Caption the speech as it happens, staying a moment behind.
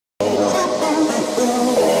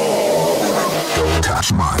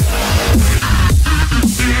That's mine.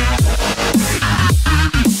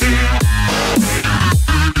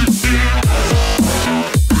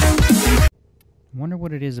 Wonder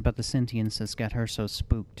what it is about the sentience that's got her so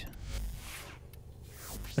spooked.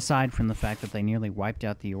 Aside from the fact that they nearly wiped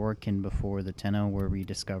out the Orkin before the Tenno were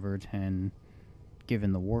rediscovered and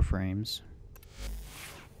given the Warframes.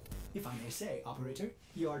 If I may say, operator,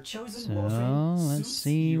 your chosen So, Warframe let's suits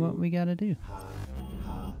see you. what we gotta do.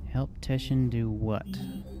 Help Teshin do what?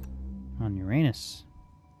 On Uranus.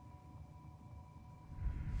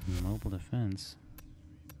 Mobile defense.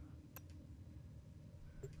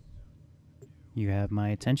 You have my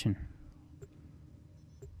attention.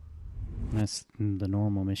 That's the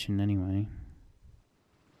normal mission anyway.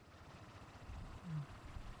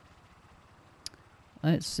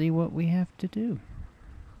 Let's see what we have to do.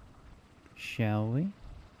 Shall we?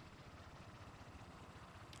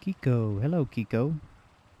 Kiko. Hello, Kiko.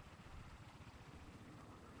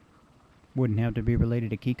 Wouldn't have to be related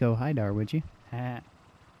to Kiko Haidar, would you? Ha.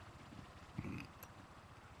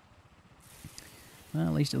 Well,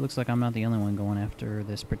 at least it looks like I'm not the only one going after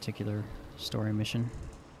this particular story mission.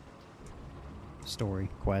 Story,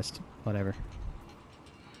 quest, whatever.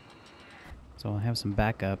 So I'll have some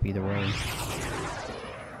backup either way.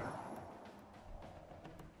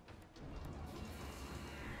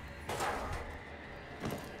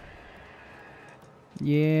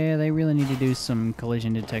 Yeah, they really need to do some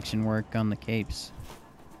collision detection work on the capes.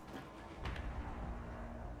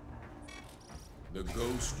 The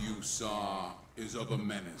ghost you saw is of a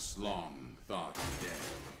menace long thought dead.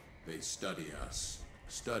 They study us,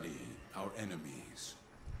 study our enemies.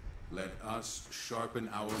 Let us sharpen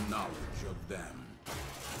our knowledge of them.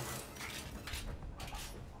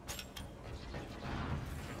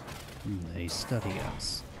 They study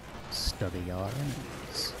us, study our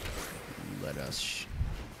enemies. Let us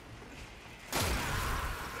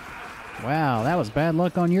Wow, that was bad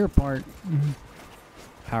luck on your part.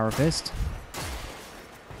 Power Fist.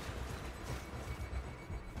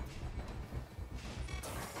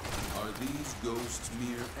 Are these ghosts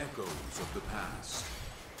mere echoes of the past?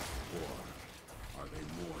 Or are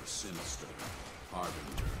they more sinister,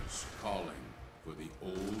 harbingers calling for the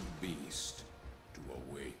old beast to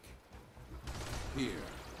awake? Here,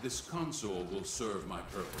 this console will serve my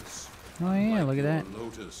purpose. Oh yeah, Like look at that. your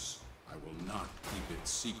Lotus, I will not keep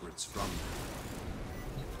its secrets from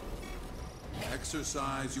you.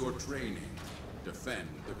 Exercise your training. Defend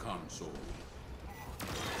the console.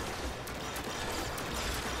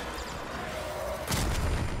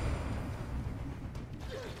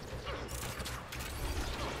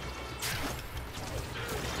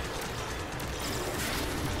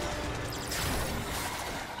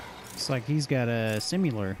 Looks like he's got a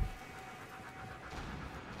similar.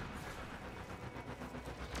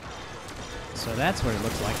 So that's what it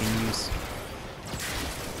looks like in use.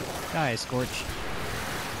 Die, Scorch.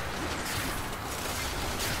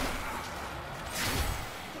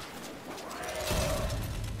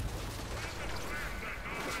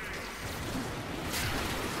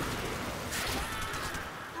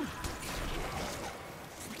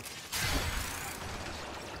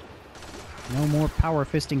 No more power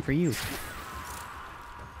fisting for you.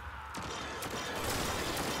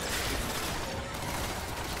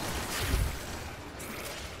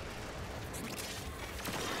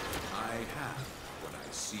 I have what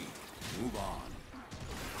I see. Move on.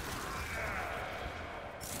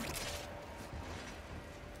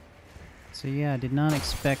 So yeah, I did not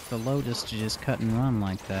expect the Lotus to just cut and run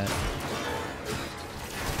like that.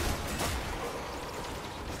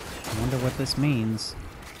 I wonder what this means.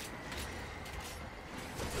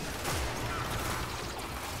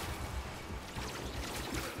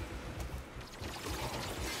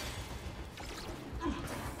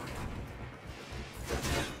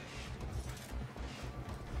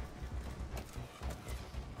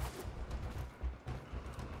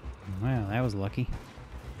 Wow, that was lucky.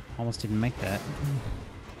 Almost didn't make that.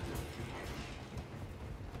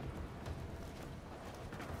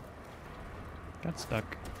 Got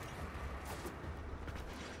stuck.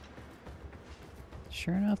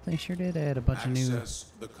 Sure enough, they sure did add a bunch of new...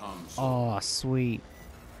 Access the console. Oh, sweet.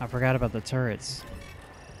 I forgot about the turrets.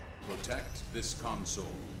 Protect this console.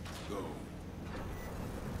 Go.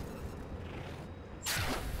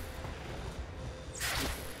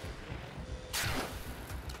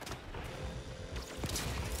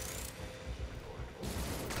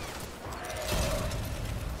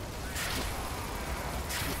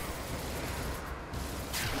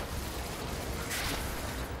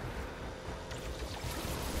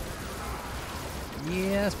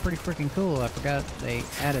 Yeah, that's pretty freaking cool. I forgot they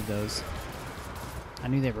added those. I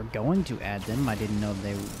knew they were going to add them. I didn't know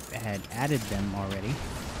they had added them already.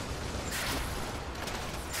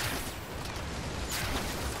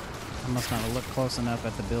 I must not have looked close enough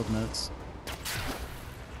at the build notes.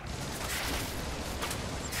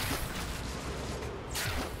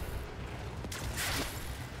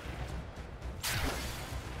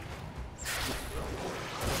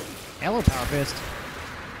 Hello, Power Fist.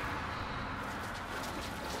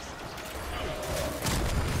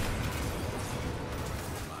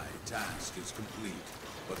 My task is complete,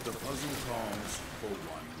 but the puzzle calls for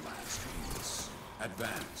one last piece.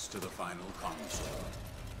 Advance to the final console.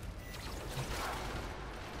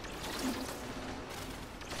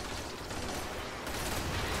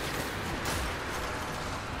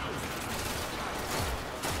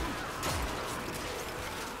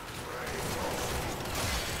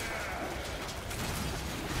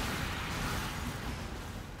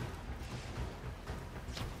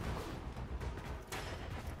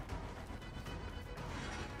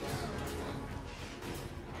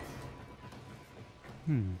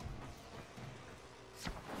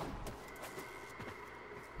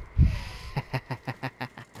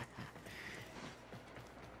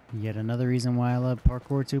 Yet another reason why I love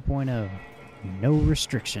Parkour 2.0. No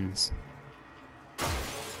restrictions.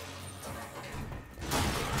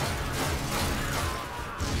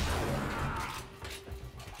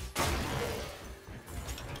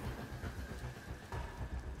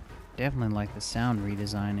 Definitely like the sound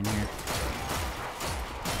redesign in here.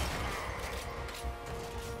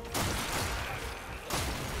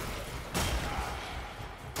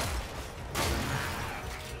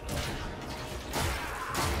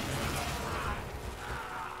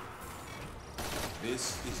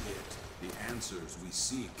 This is it. The answers we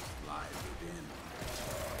seek lie within.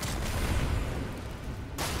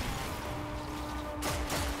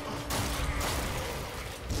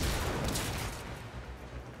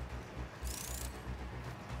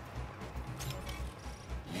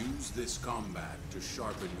 Use this combat to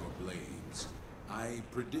sharpen your blades. I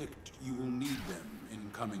predict you will need them in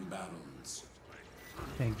coming battles.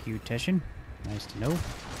 Thank you, Teshin. Nice to know.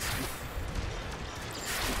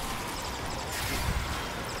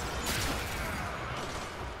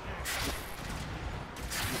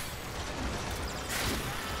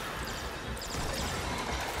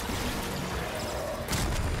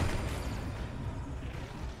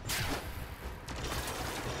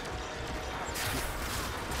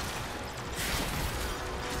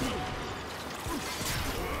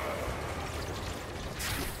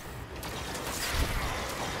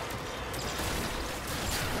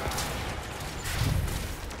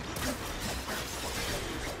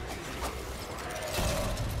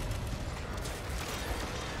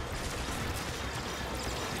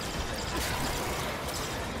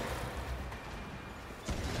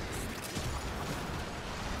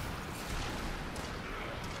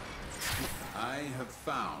 I have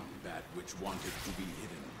found that which wanted to be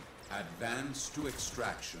hidden. Advance to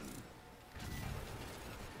extraction.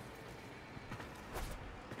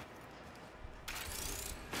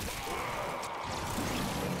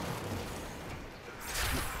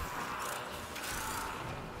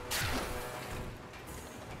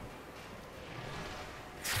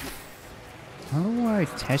 I don't know why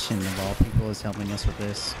Teshin, of all people, is helping us with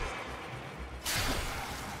this.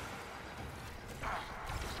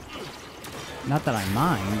 Not that I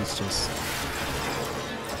mind, it's just...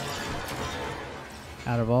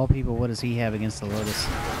 Out of all people, what does he have against the Lotus?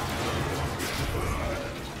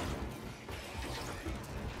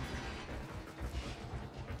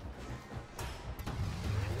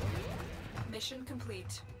 Mission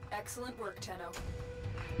complete. Excellent work, Tenno.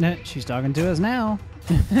 Nah, she's talking to us now.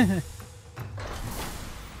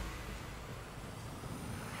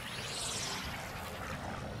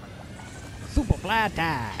 Super fly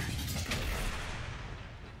tie.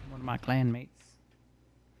 One of my clanmates.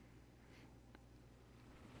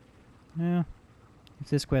 Yeah. If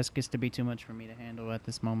this quest gets to be too much for me to handle at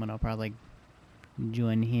this moment, I'll probably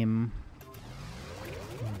join him.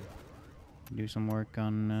 Do some work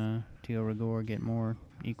on Tyl Regor, get more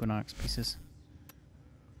Equinox pieces.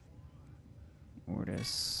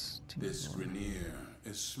 Ortis. This Grenier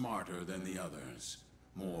is smarter than the others,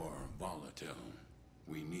 more volatile.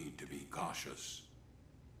 We need to be cautious.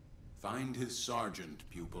 Find his sergeant,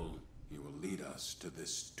 pupil. He will lead us to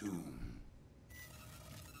this tomb.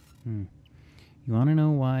 You want to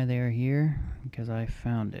know why they're here? Because I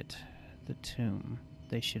found it. The tomb.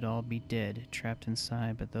 They should all be dead, trapped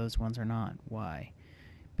inside, but those ones are not. Why?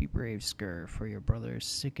 Be brave, Skur, for your brother is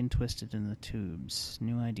sick and twisted in the tubes.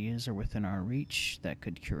 New ideas are within our reach that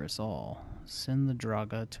could cure us all. Send the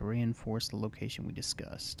Draga to reinforce the location we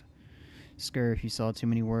discussed. Skur, if you saw too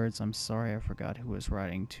many words, I'm sorry, I forgot who was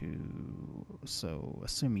writing to. So,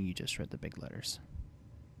 assuming you just read the big letters.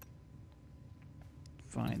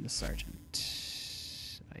 Find the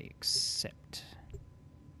sergeant. I accept.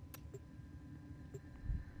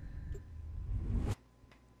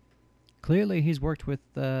 Clearly, he's worked with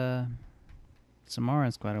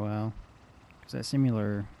Samara's quite a while, because that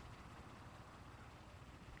simulator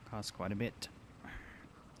costs quite a bit.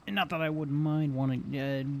 And not that I wouldn't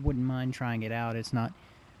mind trying it out. It's not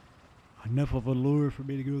enough of a lure for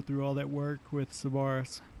me to go through all that work with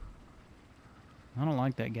Samara's. I don't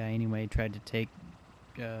like that guy anyway. He tried to take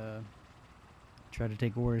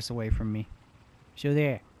orders away from me. So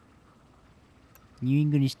there. You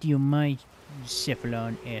ain't gonna steal my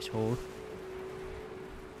cephalon, asshole.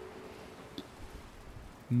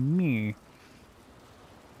 Me.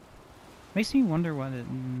 Makes me wonder why the...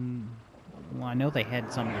 well, I know they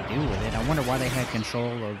had something to do with it. I wonder why they had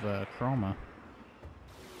control of Chroma.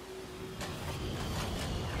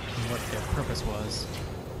 And what their purpose was.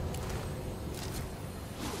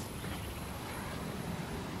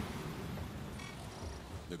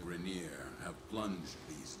 The Grenier have plunged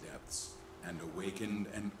these depths and awakened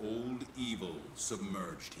an old evil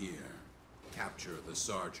submerged here. Capture the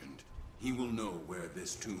Sergeant. He will know where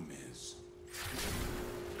this tomb is.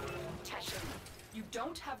 Teshin, you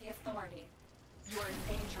don't have the authority. You are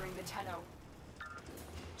endangering the Tenno.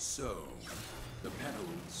 So, the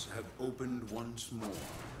petals have opened once more.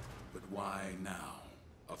 But why now?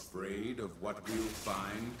 Afraid of what we'll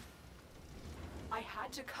find? I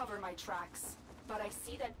had to cover my tracks, but I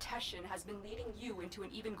see that Teshin has been leading you into an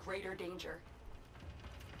even greater danger.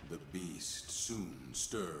 The beast soon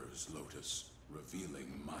stirs, Lotus,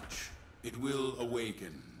 revealing much. It will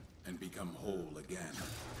awaken and become whole again.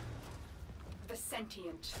 The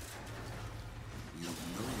Sentient. You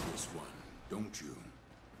know this one, don't you?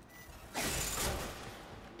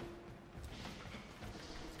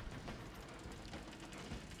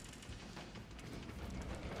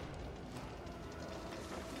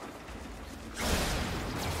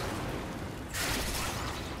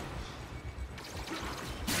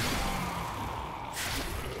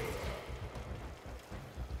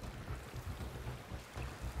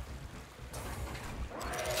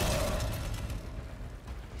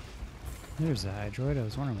 There's the Hydroid. I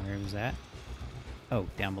was wondering where it was at. Oh,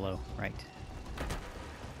 down below. Right.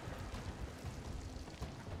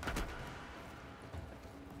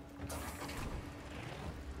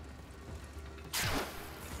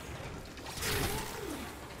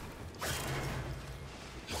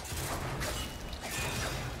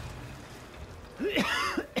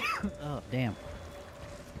 Oh, damn.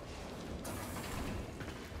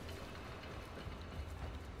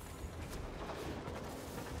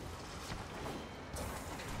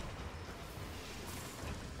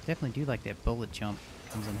 Definitely do like that bullet jump.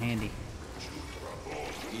 Comes in handy.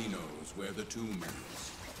 He knows where the tomb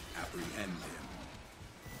is. Apprehend him.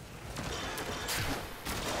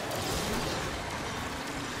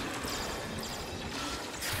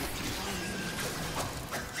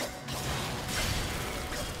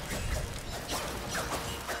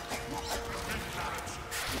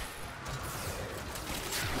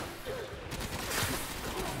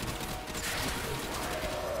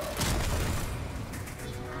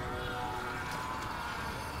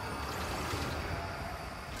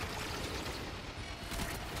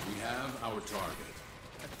 Our target.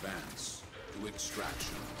 Advance to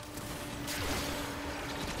extraction.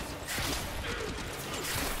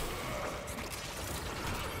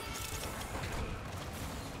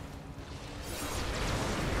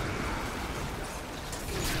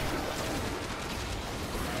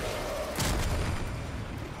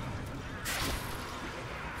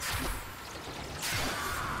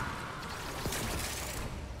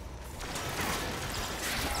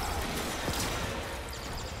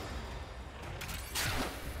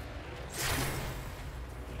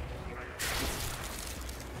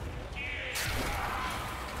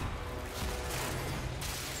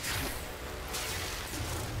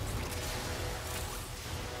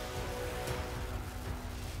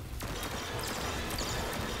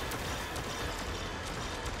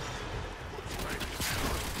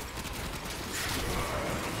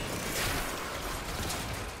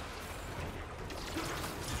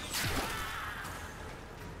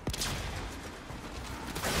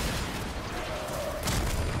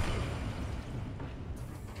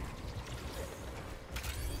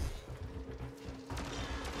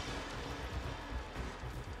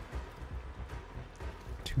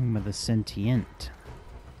 Tomb of the Sentient.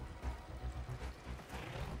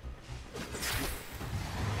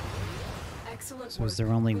 Excellent So is work.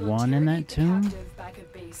 there only We'll one in that interrogate the tomb? captive back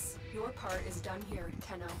at base. peace. Your part is done here,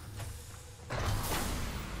 Tenno.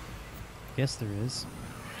 Yes, there is.